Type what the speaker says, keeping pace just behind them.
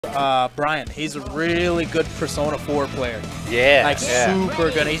Brian. He's a really good Persona 4 player. Yeah. Like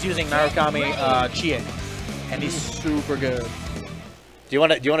super good. He's using Narukami Chie, and he's super good. Do you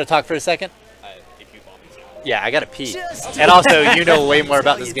want to talk for a second? If you want me to. Yeah, I gotta pee. And also, you know way more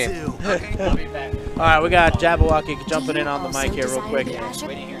about this game. All right, we got Jabberwocky jumping in on the mic here real quick.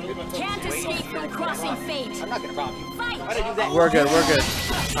 We're good. We're good.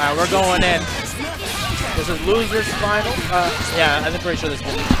 All right, we're going in. This is losers final. Yeah, I'm pretty sure this is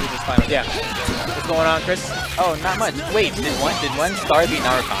losers final. Yeah. What's going on, Chris? Oh, not much. Wait, did one star beat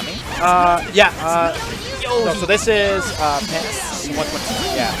Narukami? Yeah. No, so this is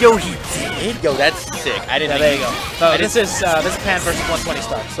 120. Yeah. Yo, he did. Yo, that's sick. I didn't. Yeah, there you go. So this is Pan versus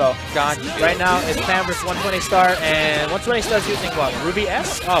 120-star. So right now it's Pan versus 120-star, and 120-star's using what? Ruby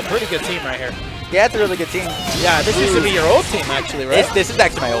S? Oh, pretty good team right here. Yeah, it's a really good team. Yeah, this used to be your old team actually, right? This is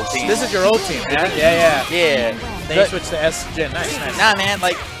actually my old team. This is your old team, man. Yeah. Then you switched to S Gen. Nice. Nah, man,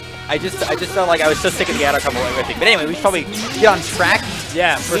 like I just felt like I was so sick of the auto combo and everything. But anyway, we should probably get on track.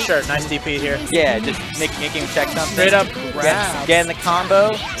 Yeah, for sure. Nice DP here. Yeah, just making him check something. Straight up grab. Get in the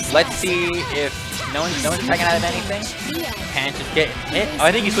combo. Let's see if no one's checking out of anything. Pan just get hit. Oh,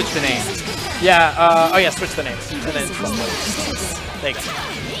 I think you switched the name. Yeah. Oh yeah, switch the names. And then Thank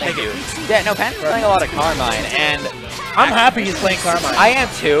you. Yeah, no, Pan's playing a lot of Carmine, and I'm happy he's playing Carmine. I am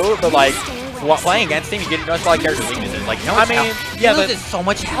too, but like playing against him, you get notice a lot of character weaknesses. Like, no, he loses so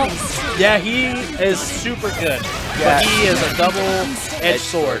much health. Yeah, he is super good. Yeah. But he is a double-edged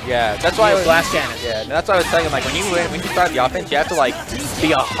sword. Yeah, that's why I was blast cannon. Yeah, that's why I was telling him, like, when you start the offense, you have to like be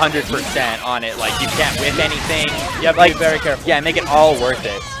 100% on it. Like, you can't whip anything. You have to be very careful. Yeah, make it all worth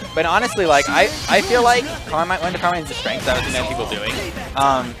it. But honestly, like I feel like one of Carmine's strengths that I've seen people doing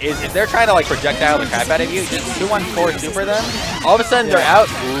is if they're trying to like projectile the crap out of you, just 2-1-4 super them. All of a sudden they're out.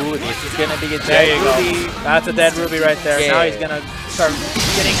 Ooh, this is gonna be a dead Ruby. That's a dead Ruby right there. Yeah. Now he's gonna start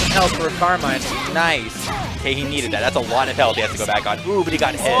getting some help for Carmine. Nice. Okay, he needed that. That's a lot of health he has to go back on. Ooh, but he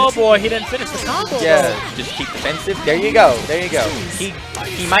got hit. Oh boy, he didn't finish the combo. Yeah, just keep defensive. There you go. There you go. He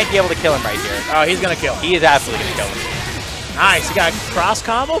might be able to kill him right here. Oh, he's gonna kill. He is absolutely gonna kill him. Nice, he got cross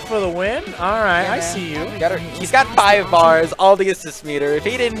combo for the win. All right, I see you. He's got 5 bars, all the assist meter. If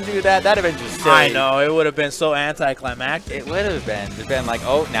he didn't do that, that'd have been just silly. I know, it would have been so anticlimactic. It would have been. It's been like,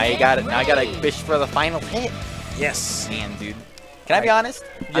 oh, now you got it. Now I gotta fish for the final hit. Yes. Man, dude. Can I be honest?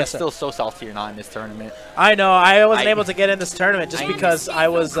 Yes, I'm still so salty you're not in this tournament. I know. I wasn't able to get in this tournament just because I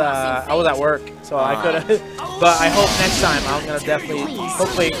was at work, so I couldn't. But I hope next time I'm gonna definitely,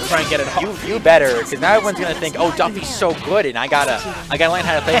 hopefully, try and get it. You better, because now everyone's gonna think, oh, Duffy's so good, and I gotta learn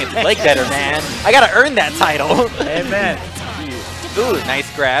how to play his leg better, man. I gotta earn that title. Amen. Ooh, nice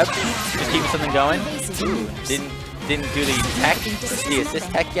grab. Just keeping something going. Ooh, didn't do the tech, the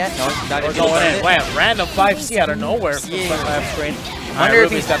assist tech yet. No, not going in. Wow, random 5C out of nowhere from the left screen. I wonder if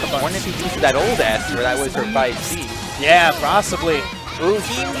he used that old S where that was for 5C. Yeah, possibly. Ooh,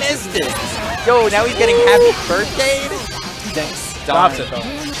 he missed it. Yo, now he's getting happy birthday. Stops it though.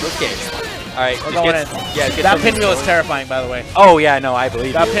 Okay. All right, we're going in. Yeah, that pinwheel is terrifying, by the way. Oh yeah, no, I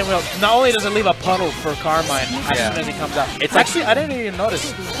believe that pinwheel. Not only does it leave a puddle for Carmine as soon as he comes out. It's actually I didn't even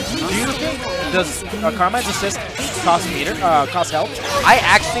notice. Do you think does Carmine's assist cost meter? Cost health? I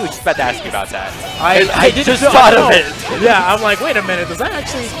actually was just about to ask you about that. I just thought of it. Yeah, I'm like, wait a minute, does that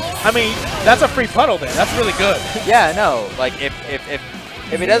actually? I mean, that's a free puddle there. That's really good. Yeah, no, like if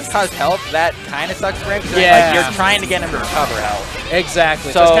it does cost health, that kind of sucks for him. Yeah. Like, you're trying to get him to recover health.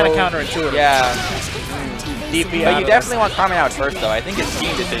 Exactly. So it's kind of counterintuitive. Yeah. DP but you definitely want Carmine out first, though. I think his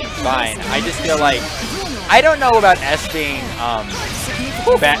team decision's fine. I just feel like I don't know about S being about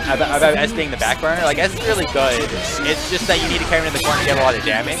S being the back burner. Like S is really good. It's just that you need to carry him in the corner to get a lot of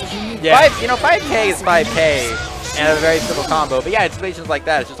damage. Yeah. 5K is 5K. And a very simple combo. But yeah, in situations like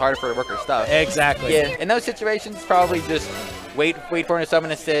that, it's just harder for the worker stuff. Exactly. Yeah. In those situations, probably just wait for him to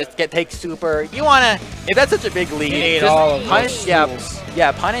summon assist, take super. You wanna, if that's such a big lead, just punish. Yeah,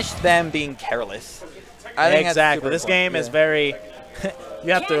 punish them being careless. I think exactly. This game is very.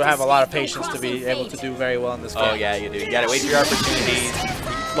 You have to have a lot of patience to be able to do very well in this game. Oh yeah, you do. You gotta wait for your opportunities.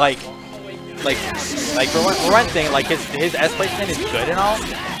 Like for one thing, like his S placement is good and all,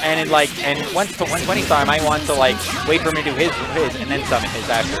 and once to 120-star, I might want to like wait for him to do his and then summon his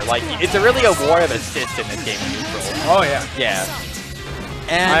after. Like it's really a war of assists in this game in neutral. Oh yeah. Yeah.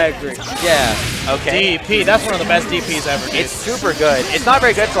 And I agree. Yeah. Okay. DP, that's one of the best DPs ever. Dude. It's super good. It's not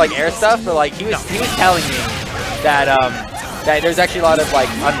very good for like air stuff, but like he was telling me that that there's actually a lot of like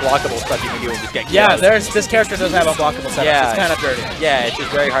unblockable stuff you can do and just get killed. Yeah, this character does have unblockable setups. Yeah, it's kind of dirty. Yeah, it's just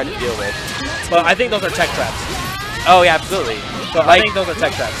very hard to deal with. But I think those are tech traps. Oh yeah, absolutely. So like, I think those are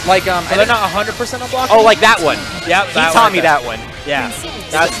tech traps. Like so they're not 100% unblockable. Oh, like that one. Yeah, he taught me that one. Yeah,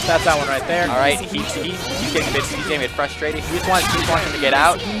 that's that one right there. All right, he's getting a bit frustrated. He just wants him to get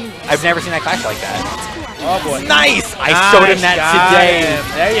out. I've never seen that clash like that. Oh boy. Nice! I showed him that today.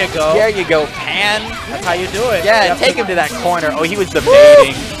 There you go. There you go, Pan. That's how you do it. Yeah, take him to that corner. Oh, he was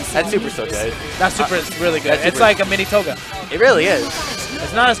debating. That super's so good. That super is really good. It's like a mini Toga. It really is.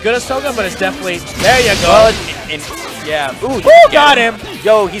 It's not as good as Toga, but it's definitely... There you go. Well, yeah. Ooh, got him.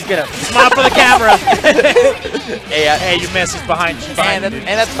 Yo, he's gonna... Smile for the camera. Hey, you missed. He's behind you. And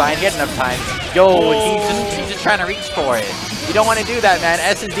that's fine. He had enough time. Yo, he's just trying to reach for it. You don't want to do that, man.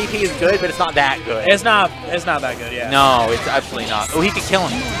 S's DP is good, but it's not that good. It's not that good, yeah. No, it's absolutely not. Oh, he could kill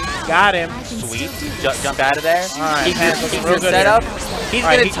him. Got him. Sweet. Jump out of there. All right, Keep your setup. He's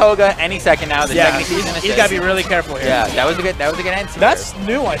gonna Toga any second now. The second he's gonna he's got to be really careful here. Yeah, that was a good answer. That's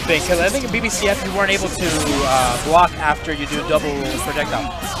new, I think, because I think in BBCF you weren't able to block after you do double projectile.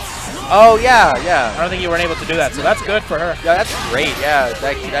 Oh yeah. I don't think you weren't able to do that, so that's good for her. Yeah, that's great. Yeah,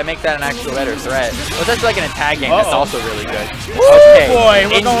 that makes that an actual better threat. Well, that's like in a tag game. That's also really good. Okay. Boy,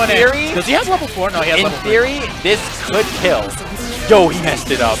 we're going theory, in. Does he have level 4? No, he has level 3. In theory, this could kill. Yo, he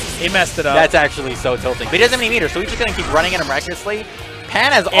messed it up. He messed it up. That's actually so tilting. But he doesn't have any meter, so he's just gonna keep running at him recklessly.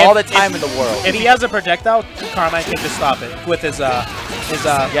 Pan has all the time in the world. If he has a projectile, Carmine can just stop it with his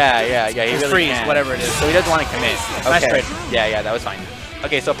yeah, he really freeze, can. Whatever it is. So he doesn't want to commit. Okay. Nice trade. Yeah, that was fine.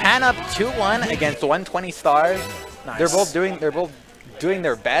 Okay, so Pan up 2-1 against OneTwentyStar. Nice. They're both doing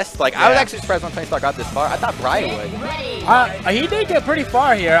their best. Like I was actually surprised OneTwentyStar got this far. I thought Bri would. He did get pretty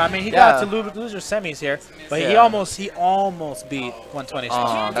far here. I mean, he got to loser semis here, but he almost beat OneTwentyStar.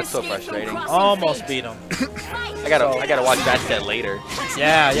 Oh, that's so frustrating. Almost beat him. I gotta watch that set later.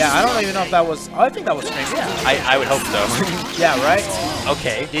 Yeah. I don't even know if that was. I think that was streamed. Yeah. I would hope so. Yeah. Right.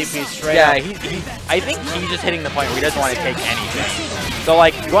 Okay. DP straight. Yeah. Up. I think he's just hitting the point where he doesn't want to take anything. So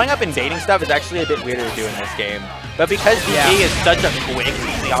like going up and baiting stuff is actually a bit weirder to do in this game. But because DP is such a quick,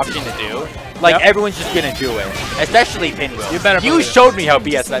 easy option to do, like everyone's just gonna do it. Especially Pinwheel. You showed me how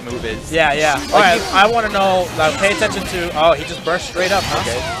BS that move is. Yeah. Like, Alright, I want to know. Pay attention to. Oh, he just burst straight up. Huh?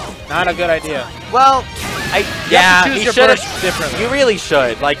 Okay. Not a good idea. Well, he should have differently. You really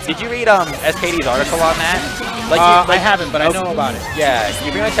should. Like, did you read SKD's article on that? Like, I haven't, but I know about it. Yeah,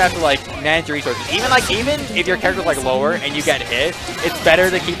 you pretty much have to like manage your resources. Even if your character's like lower and you get hit, it's better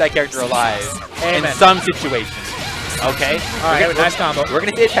to keep that character alive in some situations. Okay. All right. Nice combo. We're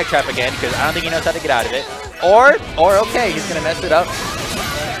gonna see a tech trap again because I don't think he knows how to get out of it. Or okay, he's gonna mess it up.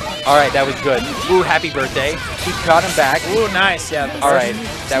 All right, that was good. Ooh, happy birthday. He caught him back. Ooh, nice. Yeah. All right,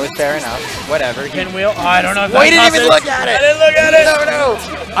 that was fair enough. Whatever. Pinwheel. Oh, I don't know. If he didn't even look at it. I didn't look at it. No.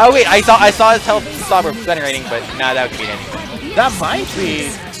 Oh wait, I saw his health stop regenerating, but nah, that would be anything. That might be.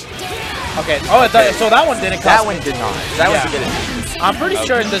 Okay. Oh, so that one didn't. That one did not. That one didn't. I'm pretty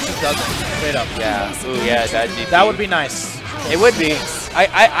sure this just doesn't. Straight up. Yeah. Ooh, yeah. That would be nice. It would be.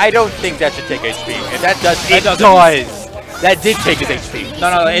 I don't think that should take HP. If that does, it does. That did take his HP.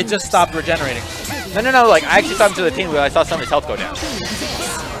 No, it just stopped regenerating. No. Like I actually saw him to the Pinwheel. I saw some of his health go down.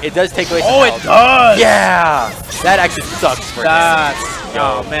 It does take away some health. It does. Yeah. That actually sucks for him.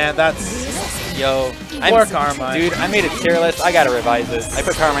 Oh man, that's. Yo. Poor Carmine. Dude, I made a tier list. I gotta revise this. I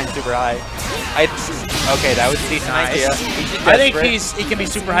put Carmine super high. Okay, that was a decent idea. I think he can be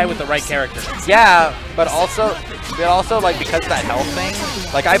super high with the right character. Yeah, but also like because of that health thing,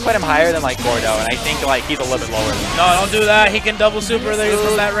 like I put him higher than like Gordo, and I think like he's a little bit lower than that. No, don't do that. He can double super there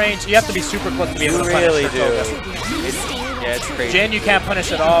from that range. You have to be super close to be able to punish. You really do. Yeah, it's crazy. Jin, you can't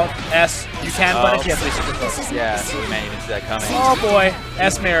punish at all. S, you can punish. You have to be super close. Yeah, man, you didn't see that coming. Oh boy,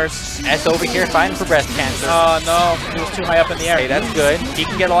 S mirrors. S over here fighting for breast cancer. Oh no, he was too high up in the air. Hey, that's good. He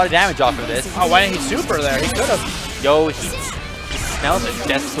can get a lot of damage off of this. Oh, why didn't he super there? He could have. Yo, he smells the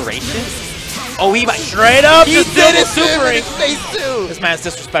desperation. Oh, he might straight up. He did it super in his face too. This man's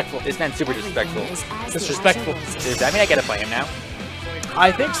disrespectful. This man's super disrespectful. Disrespectful. Dude, I mean, I gotta play him now. I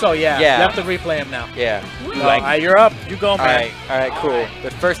think so. Yeah. You have to replay him now. Yeah. You're up. You go, man. All right, cool.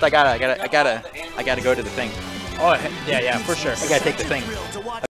 But first, I gotta go to the thing. Oh yeah, for sure. I gotta take the thing.